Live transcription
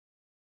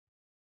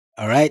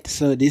All right,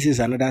 so this is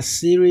another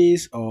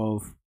series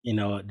of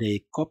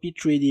the copy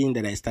trading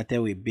that I started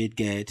with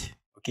Bitget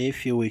a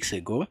few weeks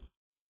ago.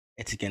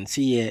 As you can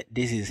see here,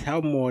 this is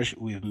how much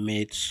we've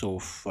made so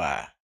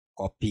far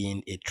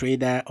copying a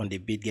trader on the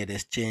Bitget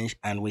exchange,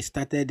 and we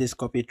started this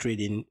copy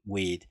trading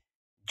with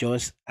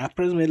just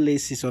approximately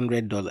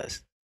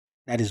 $600.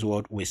 That is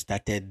what we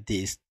started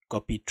this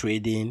copy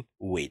trading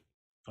with,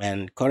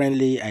 and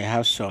currently I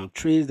have some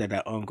trades that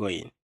are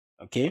ongoing.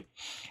 Okay,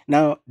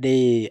 now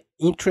the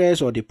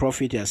interest or the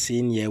profit you're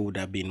seeing here would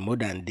have been more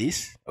than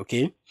this.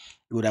 Okay, it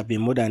would have been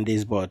more than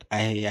this, but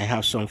I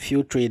have some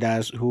few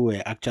traders who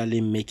were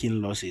actually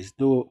making losses,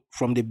 though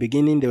from the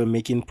beginning they were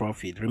making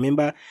profit.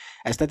 Remember,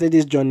 I started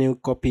this journey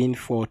copying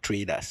 4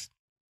 traders.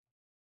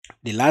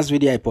 The last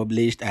video I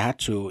published, I had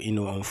to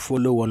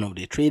unfollow one of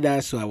the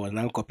traders, so I was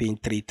now copying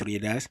 3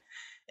 traders,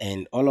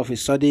 and all of a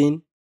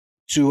sudden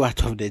 2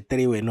 out of the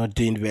 3 were not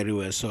doing very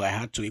well, so I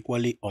had to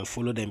equally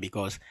unfollow them,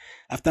 because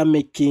after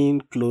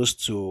making close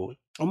to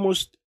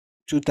almost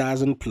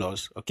 2000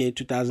 plus, okay,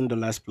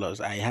 $2000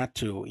 plus, I had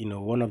to,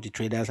 one of the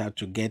traders had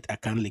to get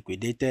account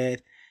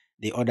liquidated,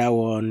 the other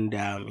one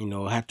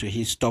had to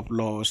hit stop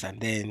loss, and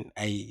then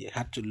I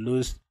had to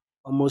lose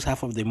almost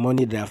half of the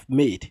money that I've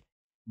made.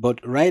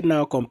 But right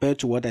now, compared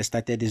to what I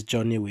started this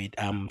journey with,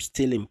 I'm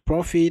still in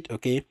profit.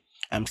 Okay,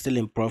 I'm still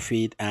in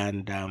profit,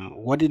 and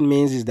what it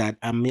means is that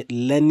I'm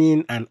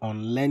learning and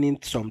unlearning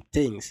some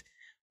things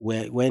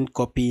when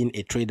copying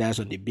a traders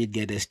on the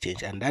Bitget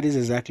exchange, and that is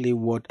exactly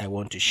what I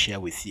want to share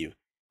with you.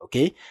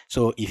 Okay,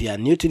 so if you are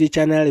new to the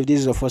channel, if this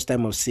is the first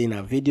time of seeing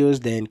our videos,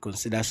 then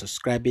consider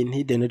subscribing,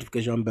 hit the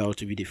notification bell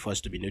to be the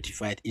first to be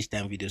notified each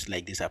time videos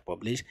like this are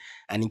published.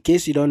 And in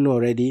case you don't know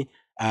already,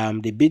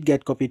 the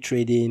Bitget copy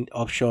trading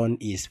option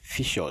is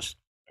futures.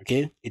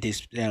 Okay, it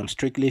is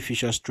strictly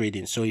futures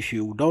trading. So if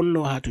you don't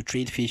know how to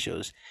trade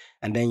futures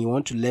and then you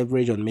want to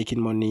leverage on making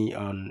money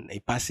on a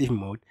passive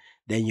mode,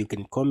 then you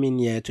can come in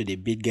here to the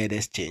Bitget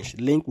exchange.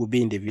 Link will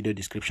be in the video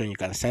description. You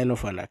can sign up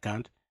for an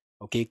account.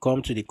 Okay,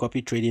 come to the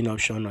copy trading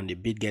option on the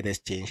Bitget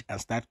exchange and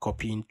start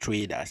copying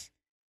traders.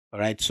 All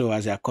right, so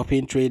as you are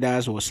copying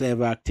traders,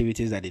 whatever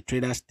activities that the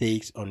traders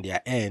takes on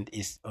their end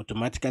is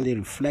automatically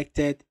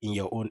reflected in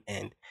your own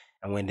end.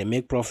 And when they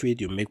make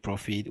profit, you make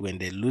profit. When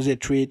they lose a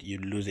trade, you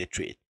lose a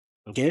trade.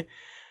 Okay,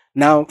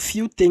 now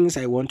few things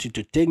I want you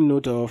to take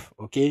note of.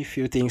 Okay,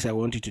 few things I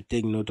want you to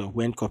take note of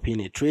when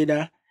copying a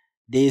trader.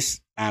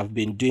 This I've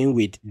been doing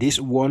with this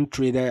one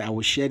trader. I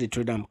will share the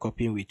trader I'm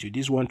copying with you.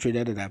 This one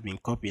trader that I've been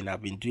copying,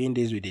 I've been doing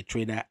this with the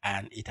trader,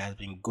 and it has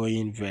been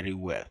going very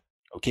well.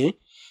 Okay,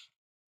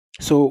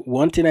 so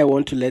one thing I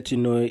want to let you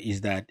know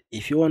is that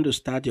if you want to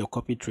start your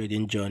copy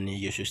trading journey,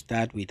 you should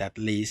start with at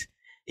least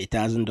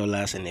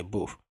 $1,000 and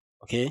above.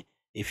 Okay,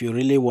 if you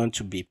really want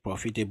to be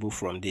profitable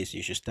from this,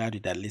 you should start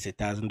with at least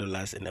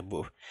 $1,000 and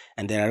above.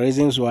 And there are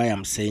reasons why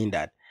I'm saying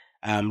that.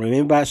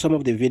 Remember, some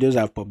of the videos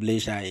I've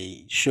published,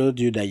 I showed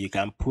you that you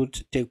can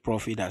put take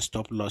profit and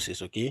stop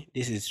losses. Okay,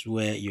 this is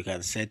where you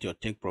can set your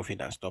take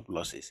profit and stop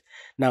losses.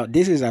 Now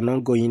this is an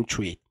ongoing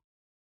trade.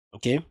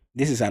 Okay,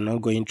 this is an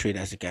ongoing trade.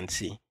 As you can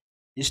see,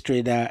 this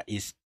trader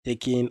is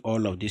taking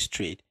all of this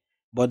trade,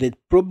 but the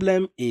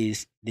problem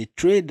is the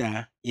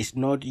trader is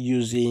not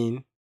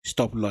using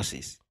stop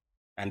losses,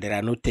 and there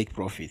are no take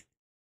profit.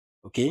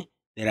 Okay,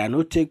 there are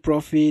no take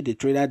profit. The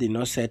trader did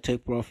not set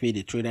take profit.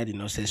 The trader did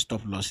not set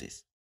stop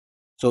losses.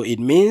 So it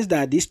means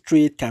that this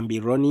trade can be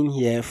running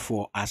here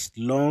for as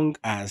long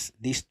as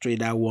this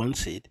trader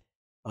wants it,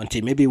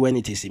 until maybe when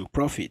it is in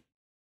profit.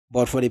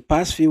 But for the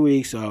past few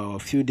weeks or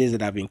few days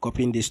that I've been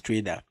copying this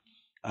trader,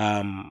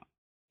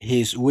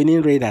 his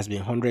winning rate has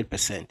been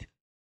 100%.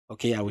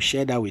 Okay, I will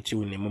share that with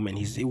you in a moment.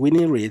 His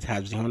winning rate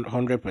has been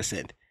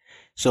 100%.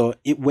 So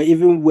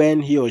even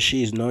when he or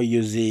she is not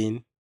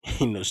using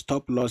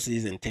stop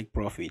losses and take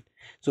profit,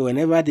 so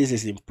whenever this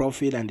is in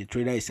profit and the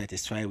trader is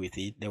satisfied with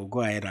it, they will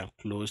go ahead and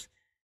close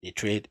the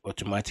trade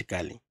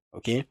automatically.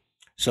 Okay,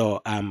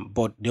 so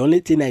but the only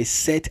thing I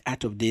set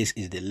out of this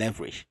is the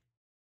leverage.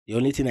 The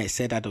only thing I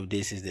set out of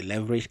this is the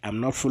leverage.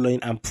 I'm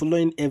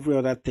following every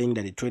other thing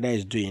that the trader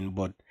is doing,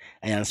 but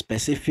I am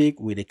specific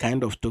with the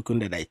kind of token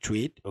that I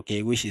trade,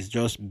 okay, which is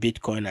just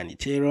Bitcoin and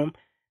Ethereum.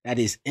 That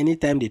is,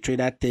 anytime the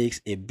trader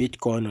takes a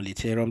Bitcoin or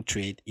Ethereum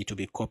trade, it will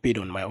be copied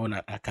on my own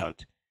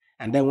account.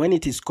 And then when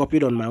it is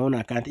copied on my own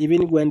account,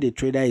 even when the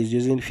trader is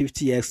using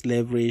 50x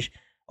leverage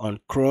on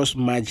cross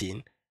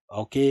margin,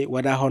 okay,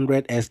 whether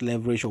 100x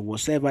leverage or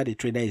whatever the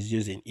trader is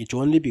using, it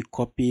will only be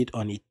copied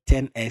on a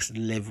 10x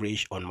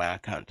leverage on my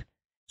account.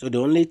 So the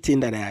only thing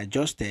that I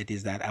adjusted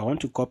is that I want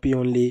to copy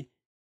only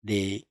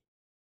the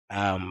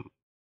Ethereum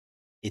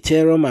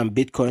and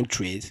Bitcoin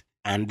trades,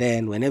 and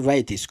then whenever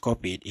it is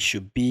copied, it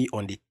should be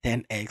on the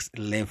 10x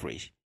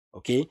leverage.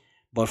 Okay,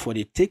 but for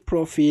the take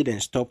profit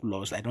and stop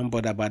loss, I don't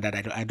bother about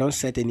that. I don't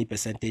set any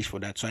percentage for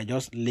that, so I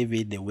just leave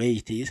it the way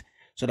it is,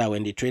 so that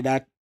when the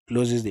trader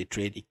closes the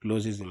trade, it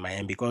closes in my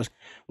end. Because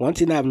one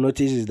thing I've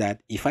noticed is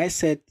that if I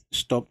set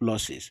stop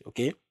losses,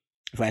 okay,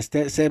 If I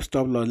set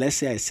stop loss, let's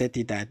say I set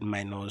it at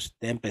minus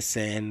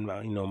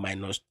 10%,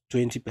 minus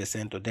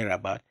 20% or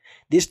thereabout,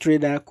 this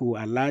trader could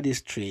allow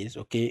these trades,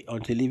 okay,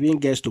 until it even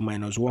gets to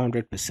minus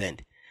 100%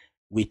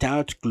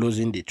 without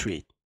closing the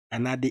trade.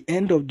 And at the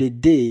end of the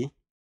day,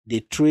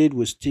 the trade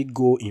will still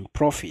go in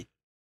profit.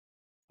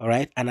 All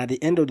right. And at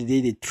the end of the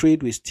day, the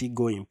trade will still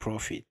go in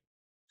profit.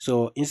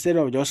 So instead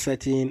of just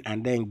setting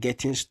and then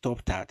getting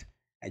stopped at,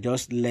 I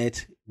just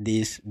let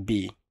this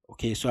be.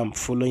 Okay. So I'm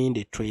following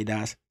the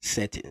trader's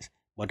settings,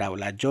 but I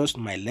will adjust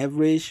my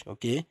leverage.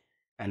 Okay.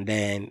 And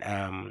then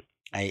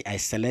I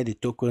select the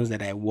tokens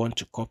that I want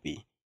to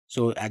copy.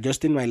 So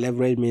adjusting my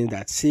leverage means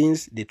that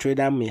since the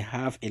trader may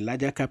have a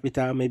larger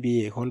capital,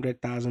 maybe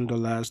 $100,000,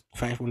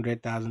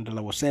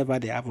 $500,000, whatever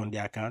they have on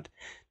their account,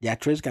 their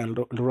trades can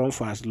run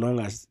for as long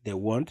as they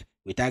want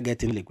without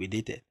getting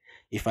liquidated.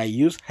 If I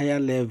use higher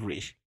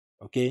leverage,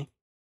 okay,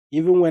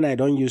 even when I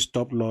don't use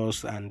stop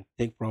loss and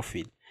take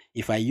profit,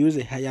 if I use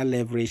a higher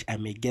leverage, I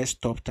may get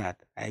stopped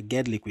at, I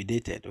get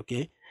liquidated,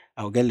 okay?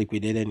 I'll get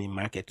liquidated in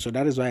market. So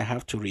that is why I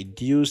have to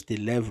reduce the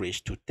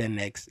leverage to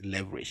 10x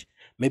leverage.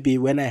 Maybe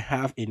when I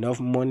have enough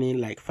money,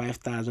 like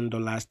 $5,000,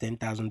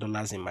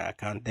 $10,000 in my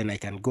account, then I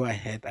can go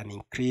ahead and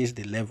increase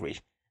the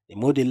leverage. The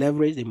more the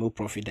leverage, the more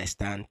profit I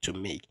stand to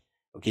make.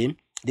 Okay.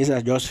 These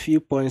are just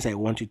few points I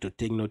want you to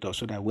take note of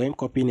so that when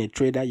copying a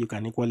trader, you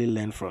can equally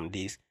learn from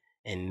this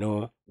and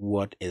know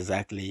what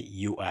exactly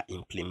you are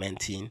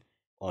implementing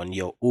on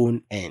your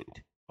own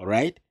end. All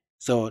right.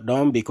 So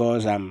don't,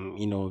 because I'm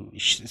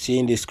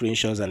seeing the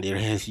screenshots and the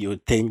rest,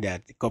 you think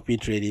that copy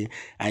trading.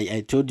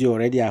 I told you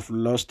already, I've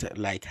lost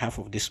like half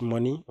of this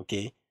money.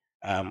 Okay.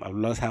 I've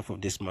lost half of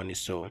this money.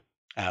 So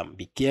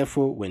be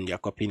careful when you're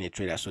copying a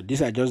trader. So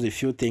these are just the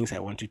few things I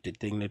want you to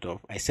take note of.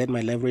 I set my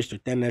leverage to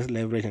 10x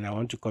leverage and I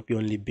want to copy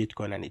only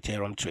Bitcoin and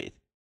Ethereum trade.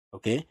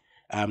 Okay.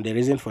 The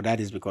reason for that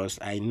is because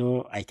I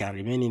know I can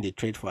remain in the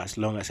trade for as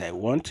long as I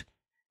want.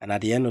 And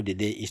at the end of the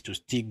day is to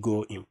still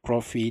go in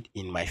profit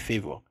in my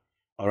favor.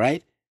 All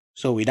right.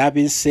 So with that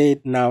being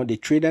said, now the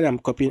trader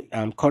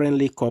I'm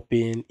currently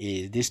copying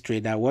is this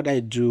trader. What I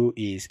do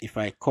is if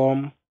I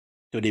come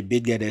to the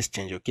Bitget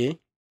exchange, okay,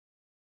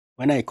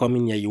 when I come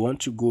in here, you want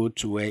to go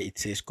to where it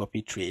says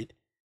copy trade.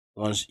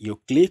 Once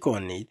you click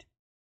on it,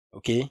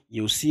 okay,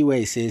 you'll see where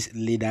it says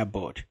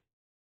leaderboard.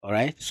 All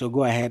right, so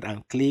go ahead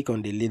and click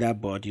on the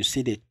leaderboard. You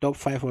see the top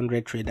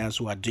 500 traders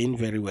who are doing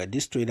very well.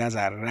 These traders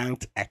are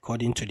ranked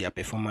according to their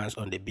performance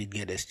on the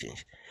Bitget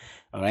exchange.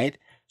 All right,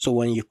 so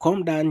when you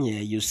come down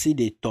here, you see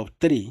the top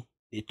three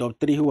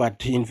who are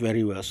doing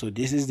very well. So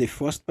this is the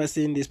first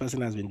person. This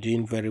person has been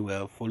doing very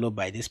well, followed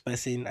by this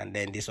person and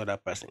then this other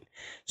person.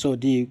 So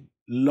the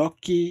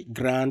lucky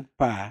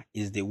grandpa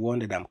is the one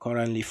that I'm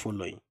currently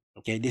following.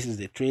 Okay, this is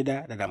the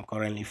trader that I'm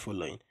currently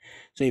following.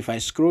 So if I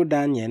scroll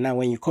down here, now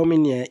when you come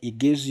in here, it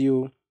gives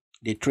you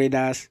the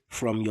traders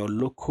from your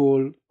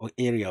local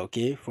area,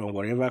 okay, from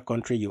wherever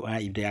country you are.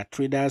 If there are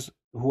traders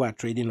who are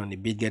trading on the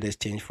Bitget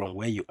exchange from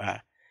where you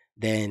are,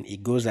 then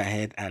it goes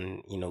ahead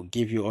and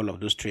give you all of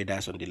those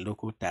traders on the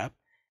local tab.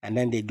 And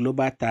then the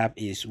global tab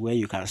is where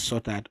you can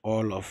sort out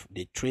all of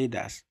the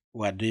traders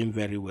who are doing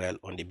very well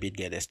on the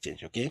Bitget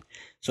exchange. Okay,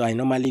 so I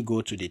normally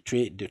go to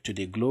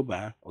the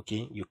global.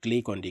 Okay, you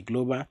click on the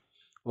global.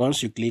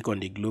 Once you click on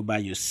the global,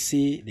 you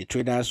see the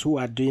traders who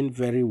are doing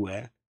very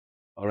well.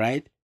 All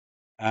right,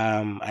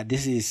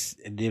 this is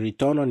the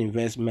return on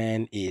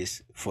investment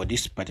is for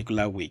this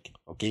particular week.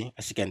 Okay,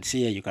 as you can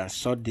see here, you can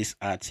sort this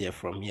out here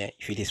from here.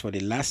 If it is for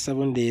the last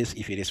 7 days,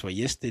 if it is for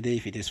yesterday,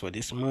 if it is for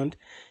this month,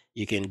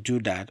 you can do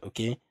that.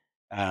 Okay,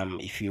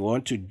 if you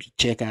want to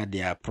check out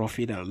their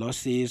profit and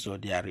losses or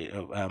their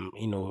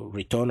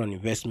return on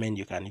investment,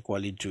 you can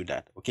equally do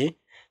that. Okay,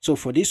 so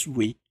for this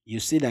week, you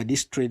see that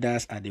these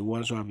traders are the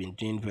ones who have been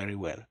doing very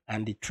well,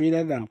 and the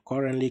trader that I'm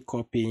currently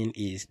copying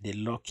is the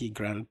lucky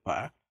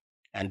grandpa.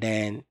 And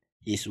then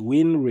his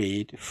win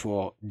rate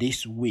for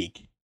this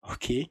week,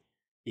 okay,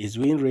 his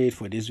win rate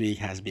for this week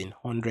has been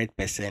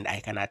 100%.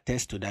 I can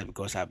attest to that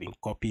because I've been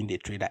copying the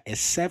trader,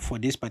 except for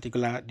this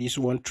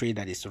one trade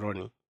that is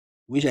running,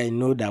 which I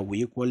know that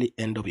will equally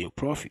end up in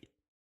profit.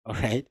 All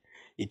right,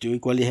 it will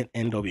equally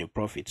end up in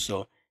profit.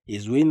 So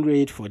his win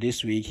rate for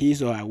this week,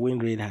 his or her win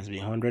rate has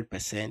been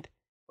 100%.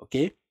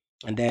 Okay,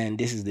 and then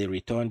this is the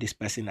return this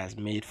person has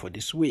made for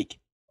this week.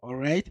 All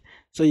right,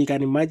 so you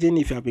can imagine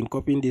if you have been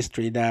copying this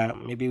trader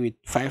maybe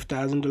with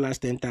 $5,000,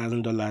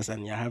 $10,000,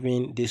 and you're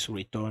having this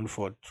return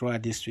for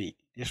throughout this week,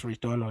 this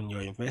return on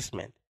your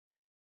investment.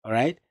 All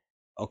right,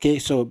 okay,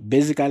 so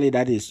basically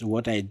that is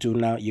what I do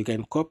now. You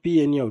can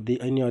copy any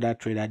other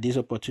trader. This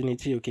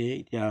opportunity,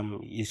 okay,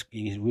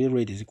 his win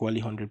rate is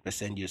equally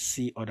 100%. You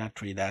see other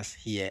traders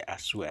here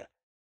as well.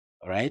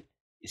 All right,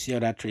 you see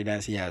other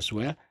traders here as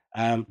well.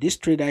 This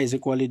trader is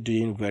equally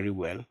doing very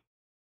well.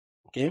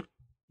 Okay,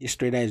 this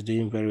trader is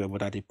doing very well,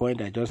 but at the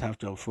point I just have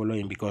to unfollow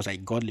him because I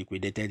got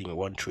liquidated in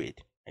one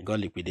trade. I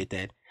got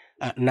liquidated.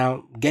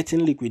 Now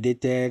getting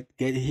liquidated,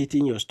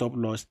 hitting your stop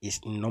loss is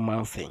a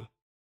normal thing.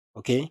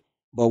 Okay,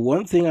 but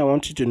one thing I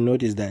want you to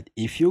note is that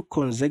if you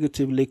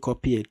consecutively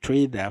copy a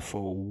trader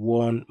for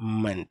 1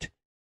 month,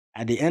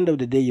 at the end of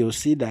the day, you'll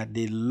see that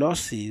the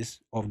losses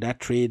of that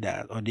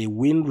trader or the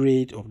win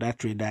rate of that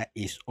trader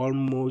is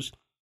always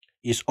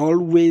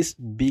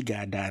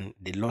bigger than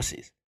the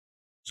losses.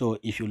 So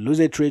if you lose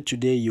a trade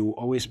today, you will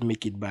always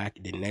make it back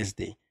the next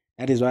day.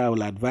 That is why I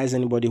will advise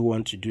anybody who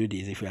wants to do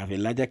this. If you have a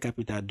larger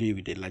capital, do it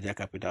with a larger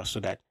capital so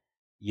that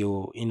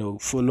you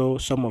follow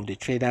some of the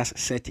traders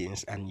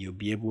settings and you'll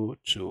be able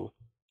to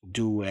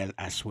do well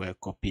as well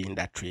copying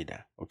that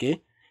trader.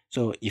 Okay,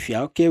 so if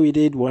you're okay with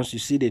it, once you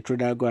see the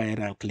trader, go ahead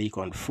and click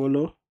on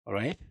follow. All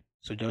right,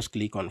 so just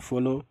click on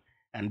follow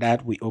and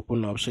that will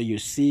open up, so you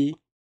see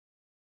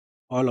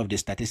all of the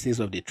statistics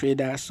of the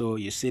trader. So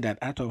you see that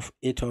out of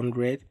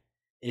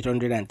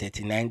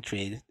 839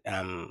 trades,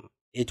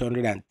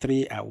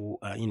 803 are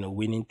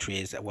winning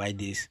trades, while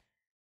these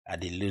are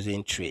the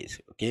losing trades.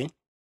 Okay,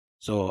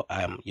 so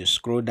you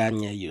scroll down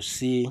here, you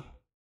see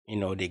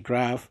the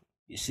graph.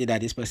 You see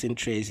that this person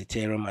trades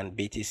Ethereum and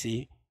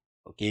BTC,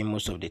 okay,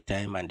 most of the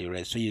time, and the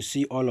rest. So you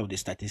see all of the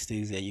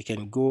statistics there. You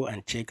can go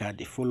and check out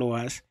the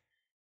followers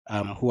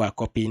who are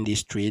copying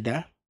this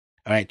trader.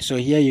 All right, so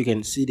here you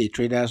can see the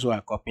traders who are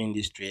copying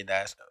this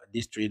trader.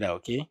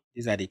 Okay,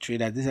 these are the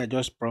traders. These are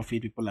just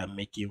profit people are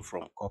making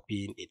from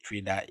copying a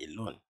trader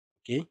alone.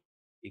 Okay,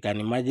 you can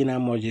imagine how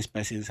much these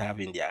persons have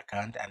in their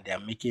account, and they are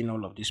making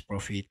all of this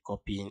profit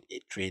copying a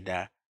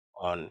trader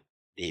on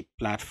the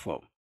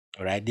platform.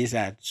 All right, these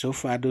are so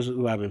far those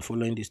who have been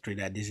following this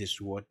trader. This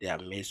is what they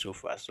have made so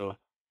far. So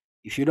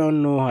if you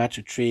don't know how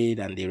to trade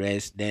and the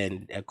rest,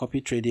 then copy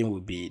trading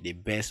will be the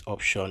best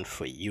option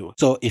for you.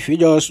 So if you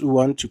just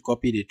want to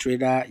copy the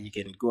trader, you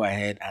can go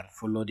ahead and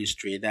follow this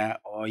trader,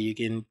 or you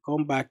can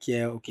come back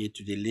here, okay,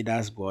 to the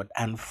leaders board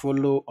and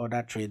follow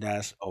other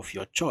traders of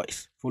your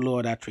choice. But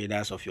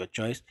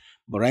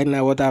right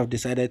now, what I've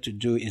decided to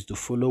do is to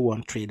follow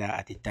one trader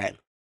at a time.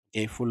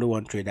 Okay, follow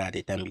one trader at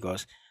a time,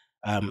 because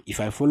if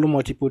I follow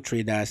multiple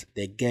traders,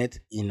 they get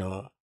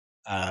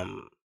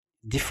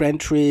different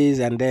trades,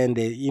 and then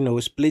they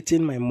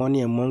splitting my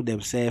money among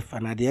themselves,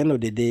 and at the end of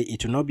the day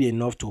it will not be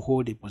enough to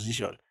hold the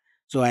position.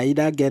 So I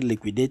either get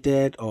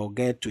liquidated or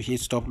get to hit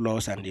stop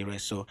loss and the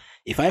rest. So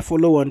if I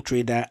follow one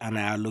trader and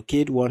I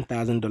allocate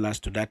 $1,000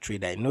 to that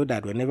trader, I know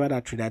that whenever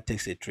that trader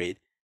takes a trade,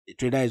 the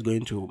trader is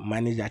going to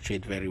manage that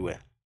trade very well.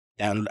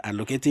 They're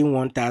allocating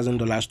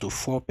 $1,000 to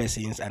 4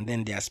 persons, and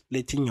then they are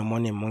splitting your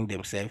money among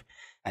themselves.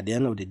 At the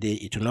end of the day,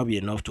 it will not be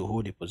enough to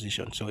hold the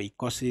position. So it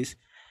causes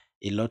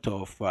a lot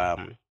of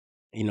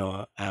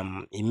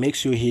it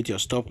makes you hit your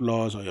stop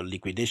loss or your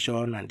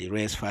liquidation and the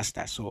rest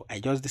faster. So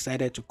I just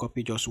decided to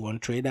copy just one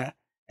trader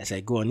as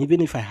I go on.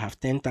 Even if I have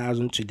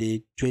 10,000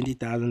 today,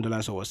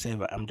 $20,000 or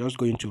whatever, I'm just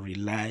going to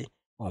rely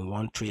on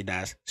one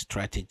trader's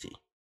strategy.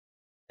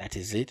 That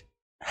is it.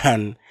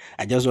 And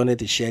I just wanted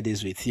to share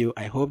this with you.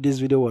 I hope this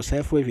video was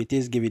helpful. If it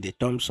is, give it a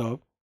thumbs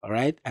up. All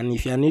right, and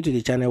if you are new to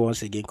the channel,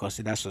 once again,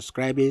 consider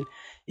subscribing.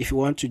 If you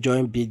want to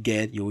join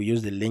Bitget, you will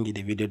use the link in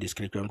the video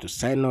description to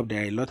sign up.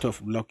 There are a lot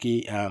of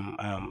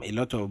a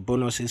lot of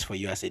bonuses for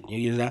you as a new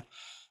user.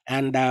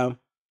 And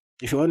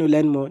if you want to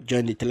learn more,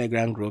 join the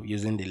Telegram group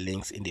using the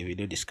links in the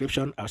video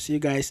description. I'll see you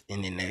guys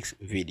in the next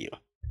video.